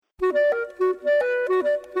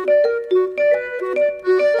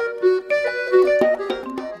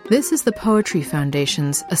This is the Poetry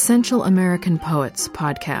Foundation's Essential American Poets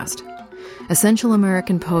podcast. Essential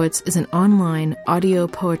American Poets is an online audio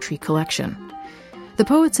poetry collection. The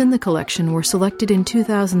poets in the collection were selected in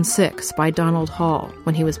 2006 by Donald Hall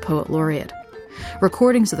when he was Poet Laureate.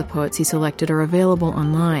 Recordings of the poets he selected are available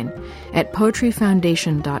online at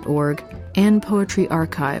poetryfoundation.org and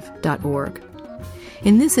poetryarchive.org.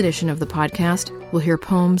 In this edition of the podcast, we'll hear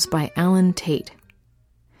poems by Allen Tate.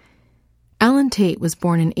 Allen Tate was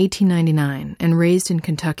born in 1899 and raised in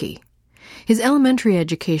Kentucky. His elementary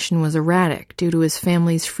education was erratic due to his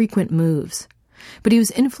family's frequent moves, but he was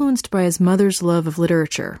influenced by his mother's love of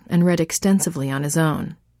literature and read extensively on his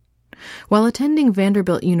own. While attending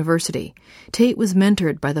Vanderbilt University, Tate was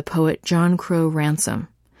mentored by the poet John Crow Ransom.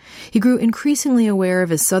 He grew increasingly aware of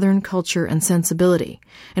his Southern culture and sensibility,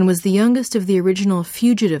 and was the youngest of the original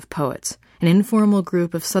Fugitive Poets, an informal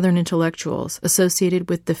group of Southern intellectuals associated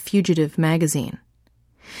with the Fugitive magazine.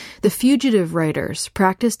 The Fugitive writers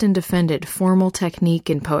practiced and defended formal technique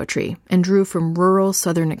in poetry and drew from rural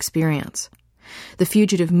Southern experience. The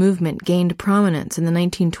Fugitive movement gained prominence in the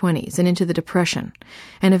 1920s and into the Depression,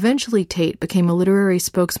 and eventually Tate became a literary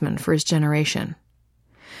spokesman for his generation.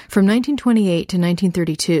 From 1928 to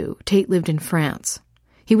 1932, Tate lived in France.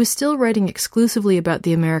 He was still writing exclusively about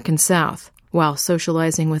the American South, while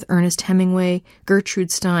socializing with Ernest Hemingway,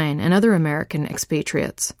 Gertrude Stein, and other American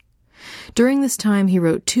expatriates. During this time, he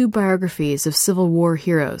wrote 2 biographies of Civil War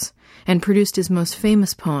heroes and produced his most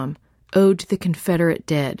famous poem, Ode to the Confederate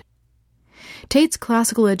Dead. Tate's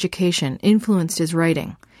classical education influenced his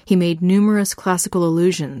writing. He made numerous classical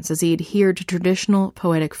allusions as he adhered to traditional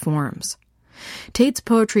poetic forms. Tate's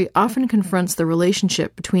poetry often confronts the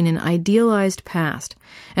relationship between an idealized past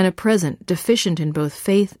and a present deficient in both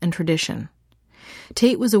faith and tradition.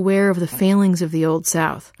 Tate was aware of the failings of the Old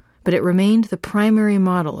South, but it remained the primary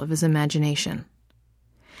model of his imagination.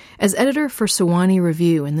 As editor for Sewanee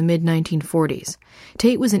Review in the mid-1940s,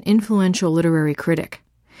 Tate was an influential literary critic.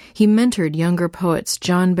 He mentored younger poets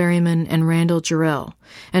John Berryman and Randall Jarrell,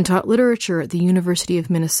 and taught literature at the University of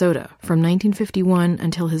Minnesota from 1951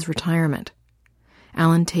 until his retirement.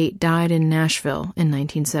 Allen Tate died in Nashville in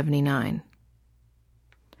 1979.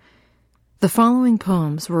 The following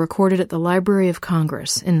poems were recorded at the Library of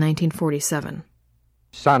Congress in 1947.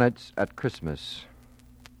 Sonnets at Christmas.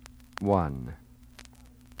 1.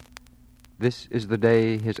 This is the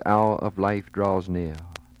day his hour of life draws near.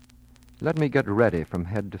 Let me get ready from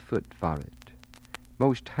head to foot for it,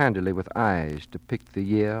 most handily with eyes to pick the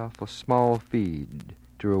year for small feed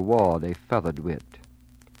to reward a feathered wit.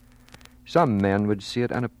 Some men would see it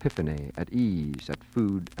an epiphany at ease at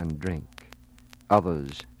food and drink,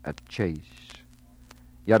 others at chase.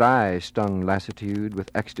 Yet I, stung lassitude with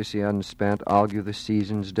ecstasy unspent, argue the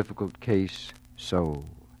season's difficult case so.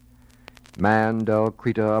 Man, dull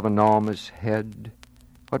creature of enormous head,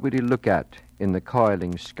 what would he look at in the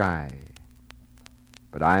coiling sky?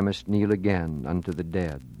 But I must kneel again unto the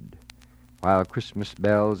dead, while Christmas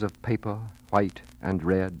bells of paper, white and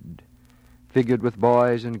red, figured with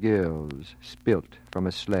boys and girls, spilt from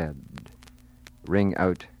a sled, ring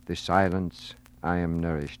out the silence I am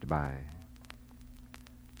nourished by.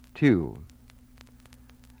 2.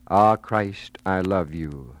 Ah, Christ, I love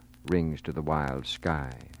you, rings to the wild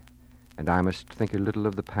sky, and I must think a little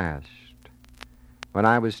of the past. When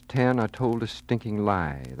I was 10, I told a stinking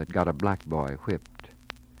lie that got a black boy whipped.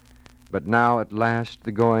 But now at last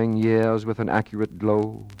the going years with an accurate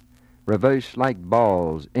glow reverse like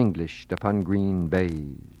balls Englished upon green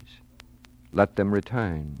bays. Let them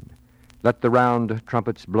return. Let the round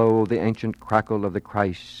trumpets blow the ancient crackle of the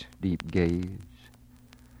Christ's deep gaze.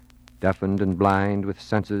 Deafened and blind with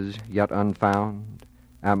senses yet unfound,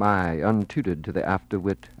 am I untutored to the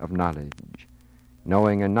afterwit of knowledge,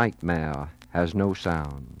 knowing a nightmare has no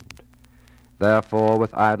sound. Therefore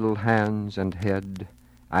with idle hands and head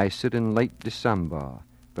I sit in late December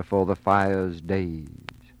before the fire's days,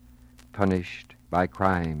 punished by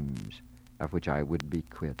crimes of which I would be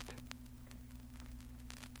quit.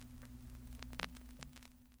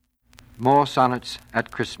 More Sonnets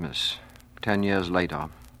at Christmas, 10 years later.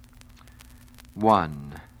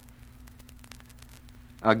 1.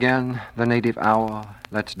 Again the native hour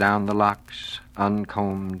lets down the locks,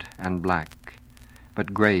 uncombed and black,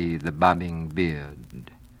 but gray the bobbing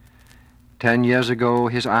beard. 10 years ago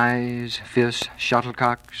his eyes, fierce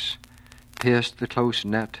shuttlecocks, pierced the close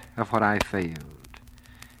net of what I failed.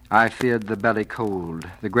 I feared the belly cold,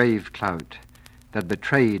 the grave clout that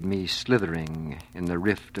betrayed me slithering in the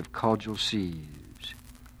rift of cordial seas.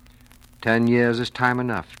 10 years is time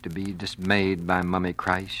enough to be dismayed by mummy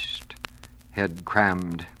Christ, head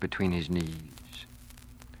crammed between his knees.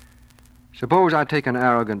 Suppose I take an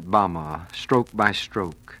arrogant bomber, stroke by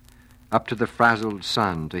stroke, up to the frazzled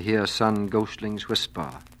sun to hear sun-ghostlings whisper,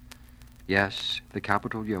 yes, the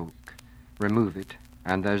capital yoke, remove it,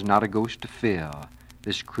 and there's not a ghost to fear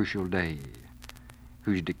this crucial day,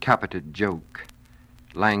 whose decapitated joke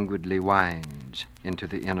languidly winds into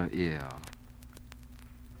the inner ear.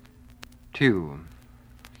 2.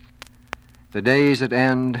 The days that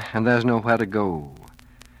end and there's nowhere to go.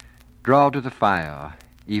 Draw to the fire,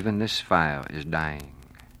 even this fire is dying.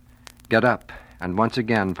 Get up, and once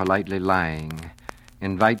again politely lying,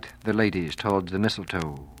 invite the ladies towards the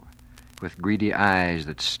mistletoe, with greedy eyes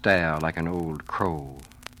that stare like an old crow.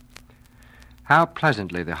 How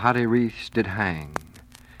pleasantly the haughty wreaths did hang,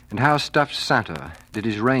 and how stuffed Santa did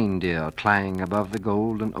his reindeer clang above the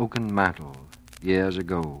gold and oaken mantle years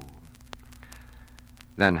ago.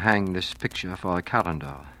 Then hang this picture for a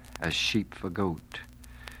calendar, as sheep for goat,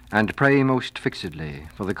 and pray most fixedly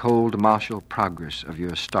for the cold martial progress of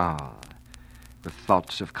your star, with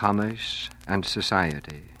thoughts of commerce and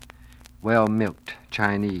society, well-milked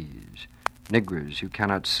Chinese, niggers who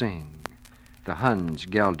cannot sing, the Huns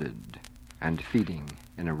gelded and feeding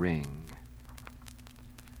in a ring.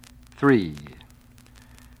 3.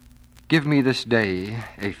 Give me this day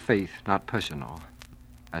a faith not personal,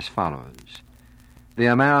 as follows. The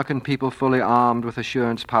American people, fully armed with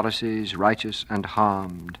assurance policies, righteous and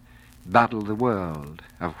harmed, battle the world,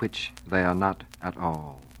 of which they are not at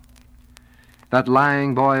all. That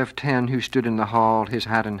lying boy of 10 who stood in the hall, his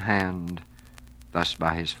hat in hand, thus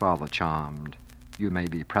by his father charmed, you may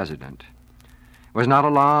be president, was not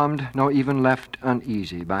alarmed nor even left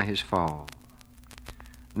uneasy by his fall.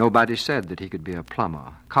 Nobody said that he could be a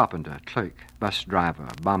plumber, carpenter, clerk, bus driver,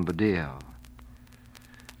 bombardier.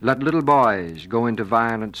 Let little boys go into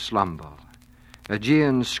violent slumber,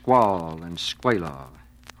 Aegean squall and squalor,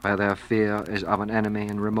 where their fear is of an enemy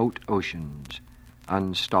in remote oceans,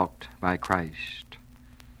 unstalked by Christ.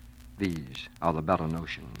 These are the better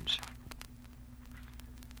notions.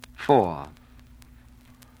 4.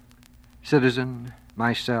 Citizen,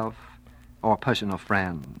 myself, or personal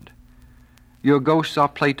friend, your ghosts are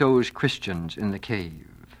Plato's Christians in the cave.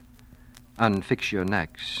 Unfix your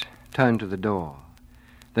necks, turn to the door.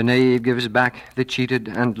 The knave gives back the cheated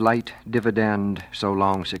and light dividend so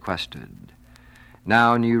long sequestered.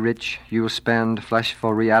 Now, new rich, you'll spend flesh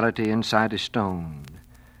for reality inside a stone,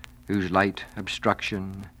 whose light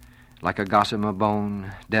obstruction, like a gossamer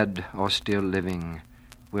bone, dead or still living,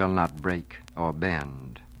 will not break or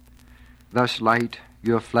bend. Thus light,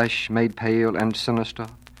 your flesh made pale and sinister,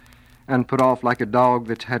 and put off like a dog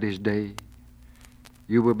that's had his day,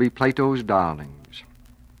 you will be Plato's darlings.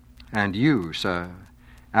 And you, sir,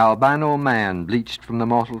 albino man bleached from the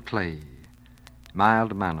mortal clay,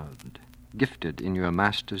 mild-mannered, gifted in your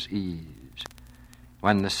master's ease,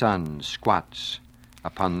 when the sun squats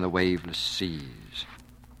upon the waveless seas.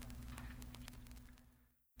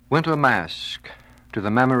 Winter Masque to the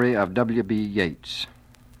memory of W.B. Yeats.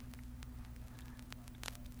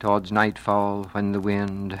 Towards nightfall, when the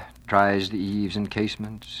wind tries the eaves and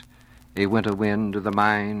casements, a winter wind to the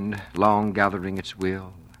mind, long gathering its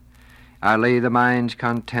will, I lay the mind's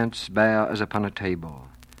contents bare as upon a table,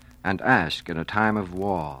 and ask in a time of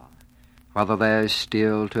war whether there is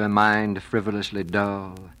still to a mind frivolously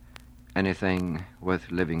dull anything worth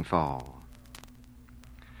living for.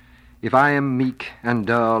 If I am meek and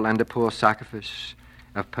dull and a poor sacrifice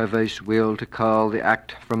of perverse will to curl the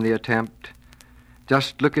act from the attempt,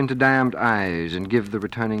 just look into damned eyes and give the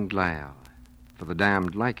returning glare, for the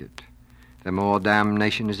damned like it. The more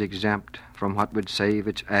damnation is exempt from what would save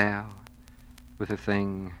its air, with a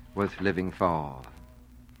thing worth living for.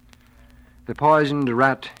 The poisoned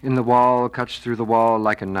rat in the wall cuts through the wall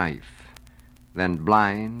like a knife, then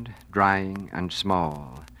blind, drying, and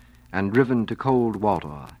small, and driven to cold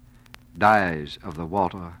water, dies of the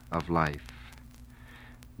water of life.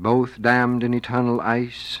 Both damned in eternal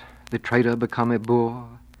ice, the traitor become a boor,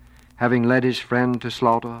 having led his friend to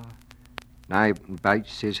slaughter, nigh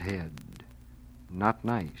bites his head. Not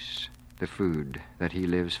nice, the food that he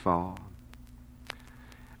lives for.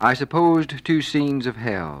 I supposed 2 scenes of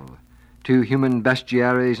hell, 2 human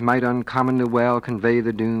bestiaries might uncommonly well convey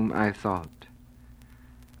the doom I thought.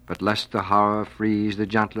 But lest the horror freeze the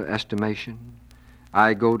gentler estimation,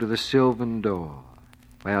 I go to the sylvan door,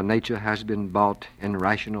 where nature has been bought in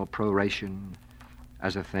rational proration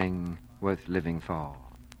as a thing worth living for.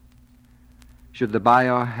 Should the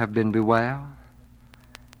buyer have been beware?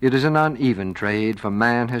 It is an uneven trade, for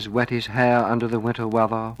man has wet his hair under the winter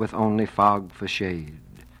weather with only fog for shade.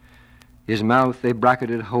 His mouth a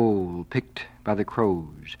bracketed hole picked by the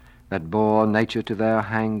crows that bore nature to their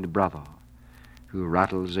hanged brother, who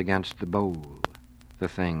rattles against the bowl, the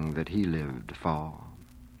thing that he lived for.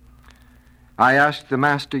 I asked the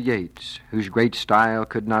master Yeats, whose great style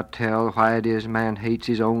could not tell why it is man hates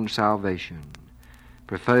his own salvation,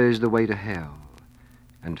 prefers the way to hell,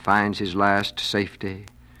 and finds his last safety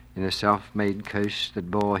in a self-made curse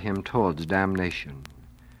that bore him towards damnation.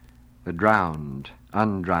 The drowned,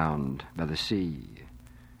 undrowned by the sea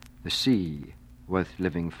worth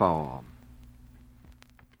living for.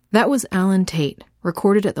 That was Allen Tate,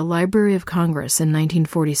 recorded at the Library of Congress in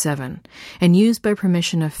 1947, and used by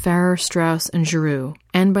permission of Farrar, Straus, and Giroux,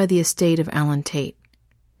 and by the estate of Allen Tate.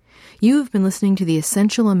 You have been listening to the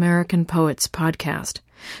Essential American Poets podcast,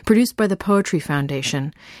 produced by the Poetry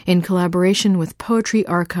Foundation in collaboration with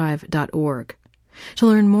poetryarchive.org. To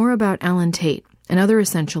learn more about Allen Tate and other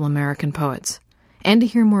essential American poets, and to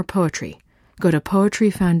hear more poetry, go to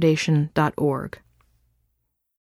poetryfoundation.org.